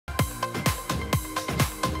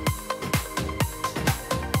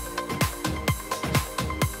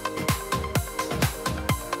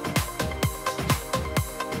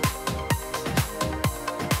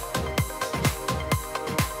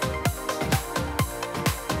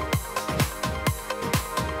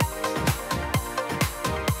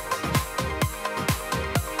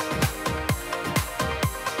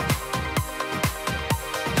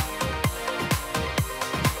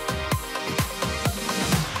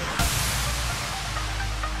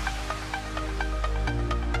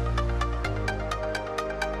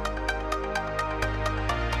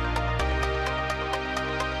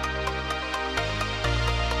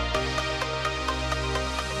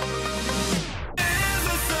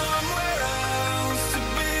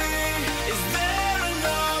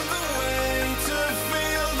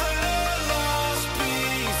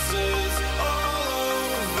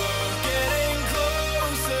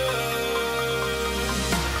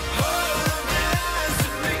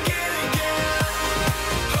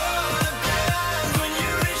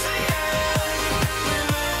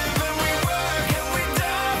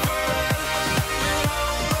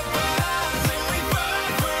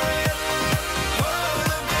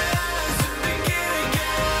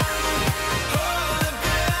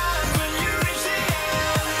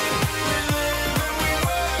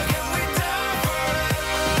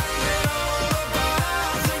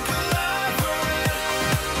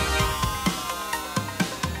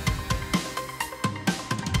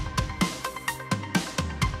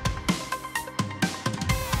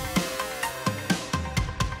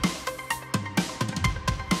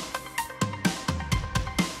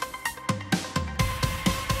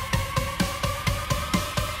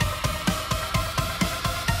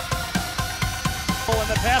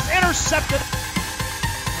intercepted.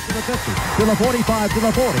 To the 50, to the 45, to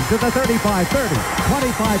the 40, to the 35, 30,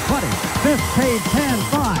 25, 20, 15, 10,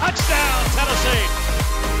 5. Touchdown, Tennessee.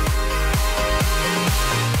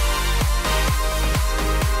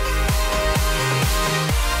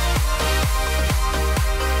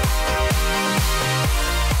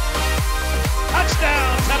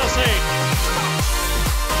 Touchdown, Tennessee.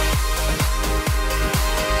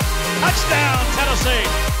 Touchdown, Tennessee.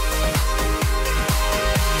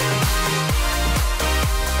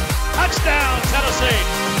 Touchdown, Tennessee.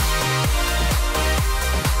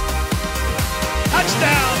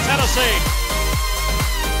 Touchdown, Tennessee.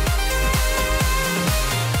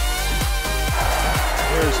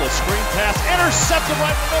 Here's a screen pass, intercepted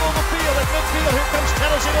right in the middle of the field. At midfield, here comes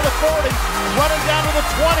Tennessee to the 40, running down to the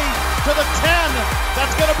 20, to the 10.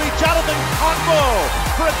 That's going to be Jonathan Convo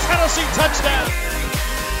for a Tennessee touchdown.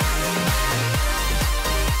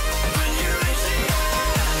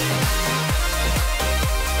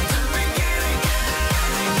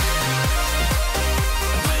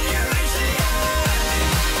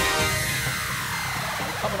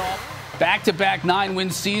 Back-to-back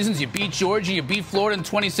 9-win seasons. You beat Georgia, you beat Florida in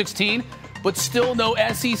 2016, but still no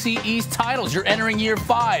SEC East titles. You're entering year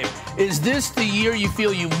 5. Is this the year you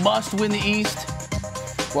feel you must win the East?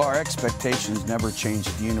 Well, our expectations never change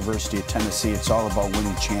at the University of Tennessee. It's all about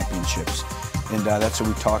winning championships. And that's what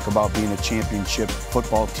we talk about, being a championship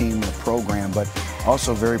football team and a program, but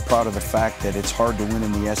also very proud of the fact that it's hard to win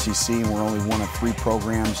in the SEC, and we're only one of 3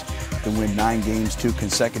 programs to win 9 games 2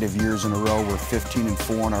 consecutive years in a row. We're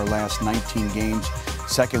 15-4 in our last 19 games,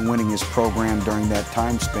 second winningest program during that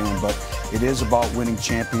time span. But it is about winning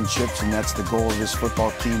championships, and that's the goal of this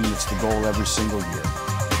football team, and it's the goal every single year.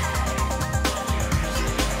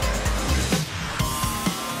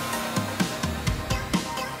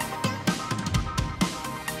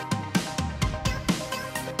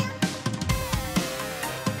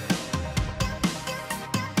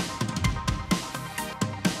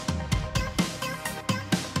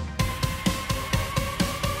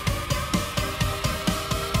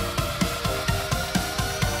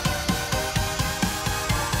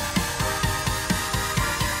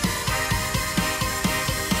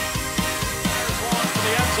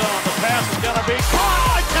 The pass is going to be caught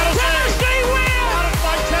by Tennessee. Tennessee wins! Caught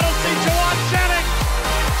by Tennessee. Jawan Jennings.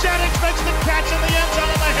 Jennings makes the catch in the end zone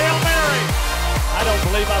on the Hail Mary. I don't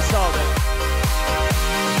believe I saw that.